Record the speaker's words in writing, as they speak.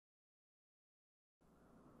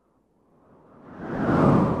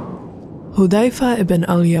Hudhayfah ibn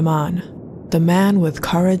Yaman, the man with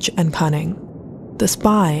courage and cunning, the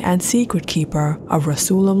spy and secret keeper of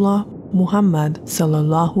Rasulullah Muhammad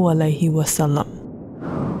sallallahu alaihi wasallam.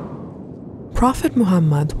 Prophet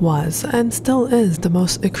Muhammad was and still is the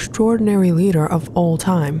most extraordinary leader of all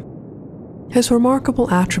time. His remarkable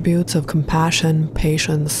attributes of compassion,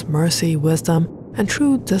 patience, mercy, wisdom, and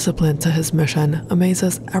true discipline to his mission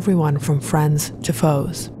amazes everyone from friends to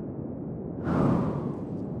foes.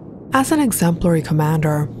 As an exemplary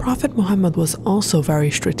commander, Prophet Muhammad was also very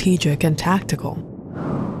strategic and tactical.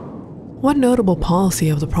 One notable policy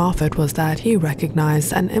of the Prophet was that he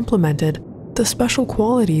recognized and implemented the special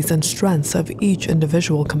qualities and strengths of each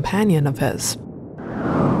individual companion of his.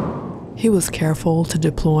 He was careful to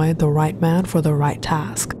deploy the right man for the right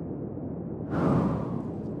task.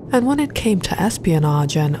 And when it came to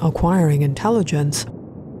espionage and acquiring intelligence,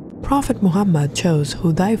 Prophet Muhammad chose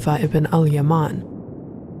Hudhayfah ibn Yaman.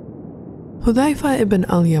 Hudhayfah ibn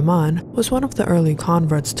Yaman was one of the early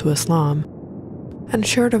converts to Islam and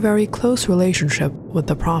shared a very close relationship with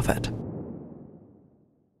the Prophet.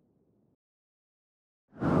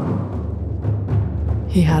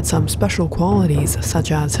 He had some special qualities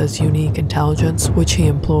such as his unique intelligence, which he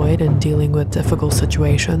employed in dealing with difficult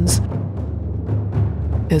situations,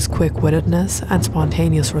 his quick-wittedness and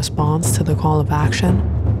spontaneous response to the call of action,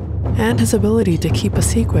 and his ability to keep a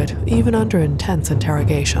secret even under intense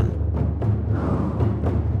interrogation.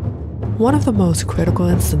 One of the most critical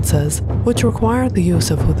instances, which required the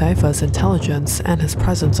use of Hudhayfah's intelligence and his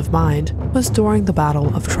presence of mind, was during the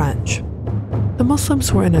Battle of Trench. The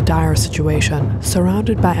Muslims were in a dire situation,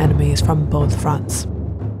 surrounded by enemies from both fronts.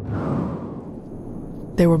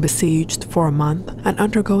 They were besieged for a month and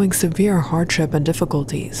undergoing severe hardship and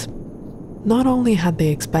difficulties. Not only had they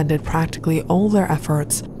expended practically all their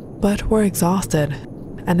efforts, but were exhausted,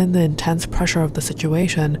 and in the intense pressure of the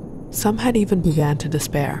situation, some had even begun to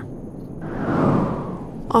despair.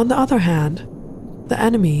 On the other hand, the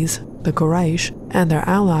enemies, the Quraysh, and their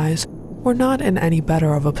allies were not in any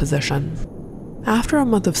better of a position. After a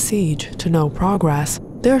month of siege to no progress,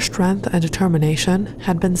 their strength and determination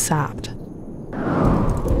had been sapped.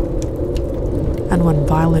 And when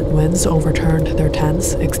violent winds overturned their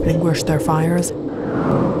tents, extinguished their fires,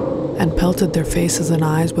 and pelted their faces and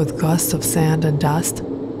eyes with gusts of sand and dust,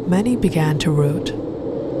 many began to rout.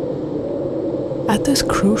 At this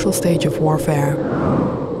crucial stage of warfare,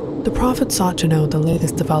 the Prophet sought to know the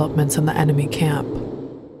latest developments in the enemy camp.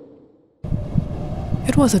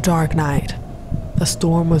 It was a dark night. A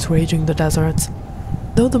storm was raging the deserts.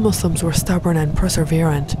 Though the Muslims were stubborn and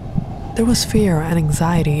perseverant, there was fear and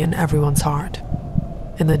anxiety in everyone's heart.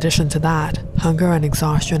 In addition to that, hunger and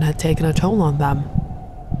exhaustion had taken a toll on them.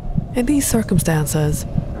 In these circumstances,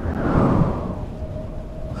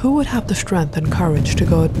 who would have the strength and courage to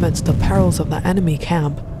go amidst the perils of the enemy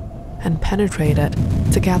camp and penetrate it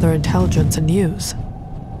to gather intelligence and news?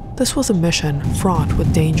 This was a mission fraught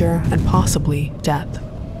with danger and possibly death.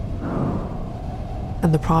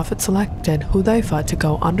 And the Prophet selected Hudhayfah to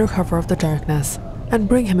go under cover of the darkness and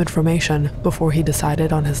bring him information before he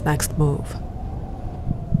decided on his next move.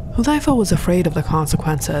 Hudhayfah was afraid of the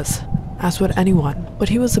consequences, as would anyone, but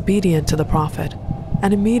he was obedient to the Prophet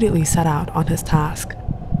and immediately set out on his task.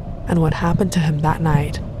 And what happened to him that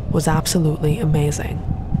night was absolutely amazing.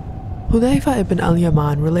 Hudhayfah ibn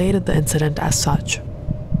Yaman related the incident as such.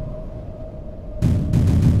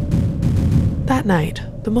 That night,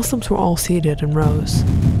 the Muslims were all seated in rows.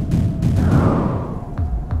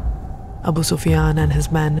 Abu Sufyan and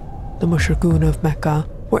his men, the Mushrikun of Mecca,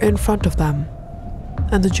 were in front of them,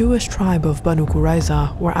 and the Jewish tribe of Banu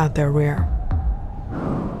Qurayza were at their rear.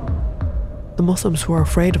 The Muslims were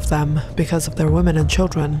afraid of them because of their women and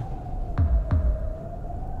children.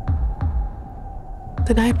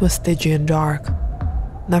 The night was stygian and dark.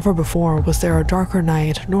 Never before was there a darker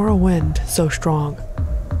night nor a wind so strong.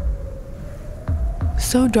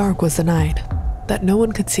 So dark was the night that no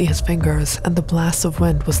one could see his fingers, and the blast of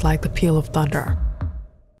wind was like the peal of thunder.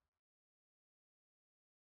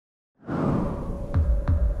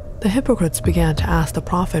 The hypocrites began to ask the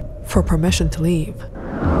Prophet for permission to leave,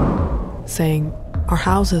 saying, "Our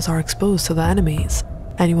houses are exposed to the enemies."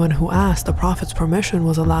 Anyone who asked the Prophet's permission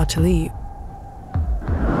was allowed to leave.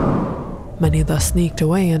 Many thus sneaked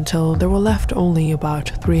away until there were left only about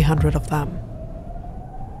 300 of them.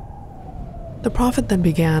 The Prophet then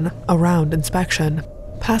began a round inspection,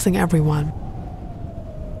 passing everyone,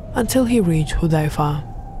 until he reached Hudhayfah.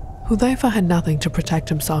 Hudhayfah had nothing to protect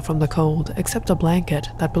himself from the cold except a blanket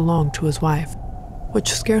that belonged to his wife,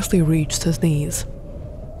 which scarcely reached his knees.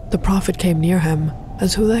 The Prophet came near him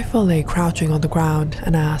as Hudhayfah lay crouching on the ground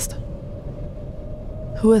and asked,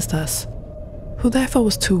 "Who is this? Hudhayfah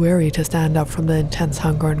was too weary to stand up from the intense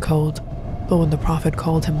hunger and cold, but when the Prophet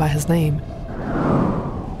called him by his name,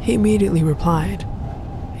 he immediately replied,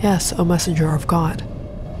 "Yes, O Messenger of God."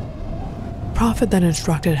 The Prophet then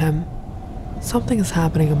instructed him, "Something is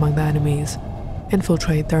happening among the enemies.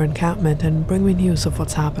 Infiltrate their encampment and bring me news of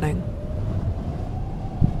what's happening."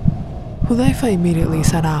 Hudhayfah immediately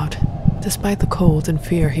set out, despite the cold and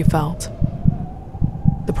fear he felt.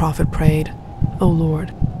 The Prophet prayed, "O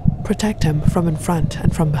Lord, protect him from in front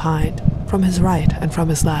and from behind, from his right and from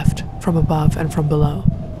his left, from above and from below."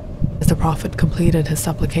 As the Prophet completed his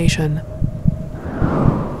supplication,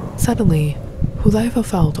 suddenly, Hudhayfah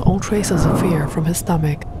felt all traces of fear from his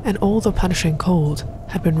stomach, and all the punishing cold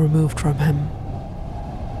had been removed from him.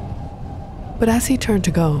 But as he turned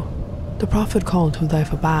to go, the Prophet called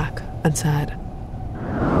Hudhayfah back and said,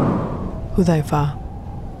 "Hudhayfah,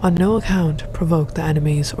 on no account provoke the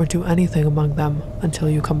enemies or do anything among them until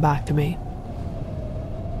you come back to me."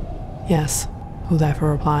 "Yes," Hudhayfah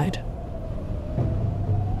replied.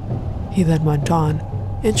 He then went on,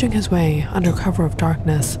 inching his way under cover of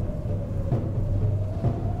darkness,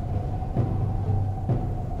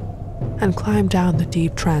 and climbed down the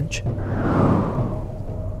deep trench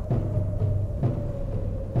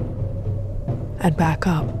and back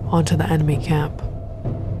up onto the enemy camp.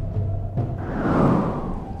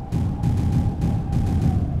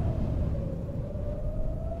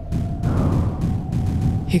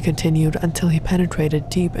 He continued until he penetrated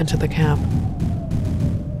deep into the camp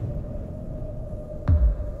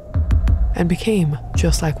and became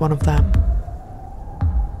just like one of them.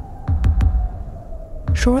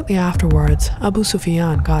 Shortly afterwards, Abu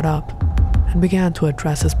Sufyan got up and began to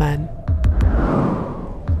address his men.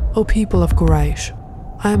 "O people of Quraysh,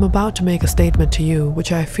 I am about to make a statement to you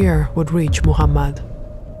which I fear would reach Muhammad.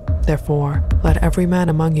 Therefore, let every man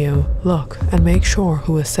among you look and make sure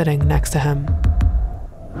who is sitting next to him."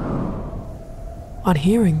 On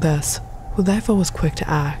hearing this, Hudhayfah was quick to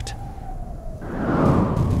act.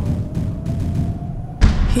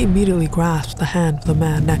 He immediately grasped the hand of the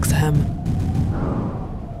man next to him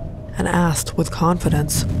and asked with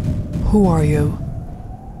confidence, "Who are you?"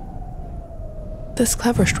 This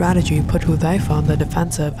clever strategy put Hudhayfah on the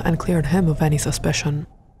defensive and cleared him of any suspicion.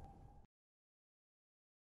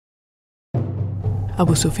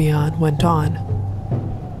 Abu Sufyan went on,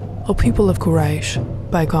 "O people of Quraysh,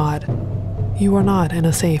 by God, you are not in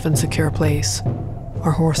a safe and secure place.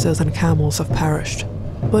 Our horses and camels have perished.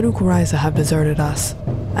 Banu Qurayza have deserted us,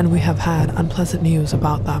 and we have had unpleasant news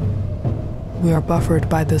about them. We are buffered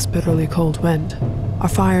by this bitterly cold wind. Our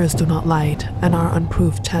fires do not light, and our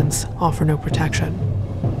unproofed tents offer no protection.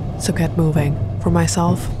 So get moving. For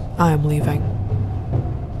myself, I am leaving."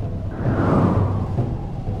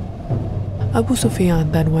 Abu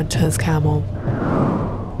Sufyan then went to his camel,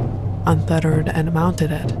 unfettered and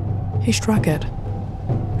mounted it. He struck it,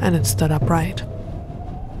 and it stood upright.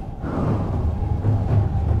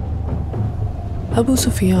 Abu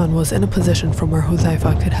Sufyan was in a position from where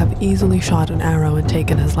Hudhayfah could have easily shot an arrow and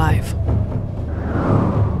taken his life.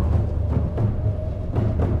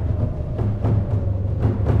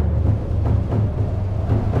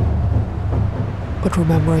 But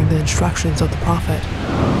remembering the instructions of the Prophet,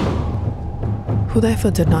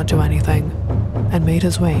 Hudhayfah did not do anything and made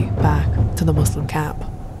his way back to the Muslim camp.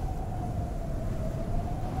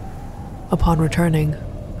 Upon returning,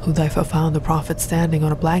 Hudhayfah found the Prophet standing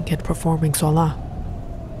on a blanket performing salah.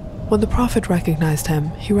 When the Prophet recognized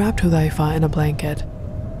him, he wrapped Hudhayfah in a blanket,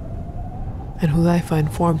 and Hudhayfah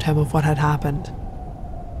informed him of what had happened.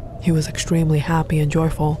 He was extremely happy and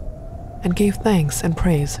joyful, and gave thanks and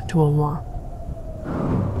praise to Allah.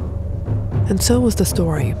 And so was the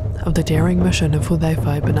story of the daring mission of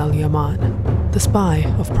Hudhayfah ibn Yaman, the spy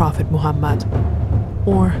of Prophet Muhammad,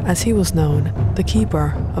 or as he was known, the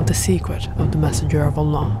keeper of the secret of the Messenger of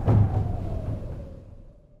Allah.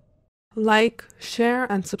 Like, share,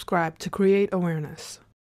 and subscribe to create awareness.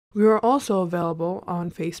 We are also available on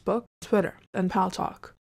Facebook, Twitter, and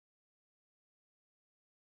Paltalk.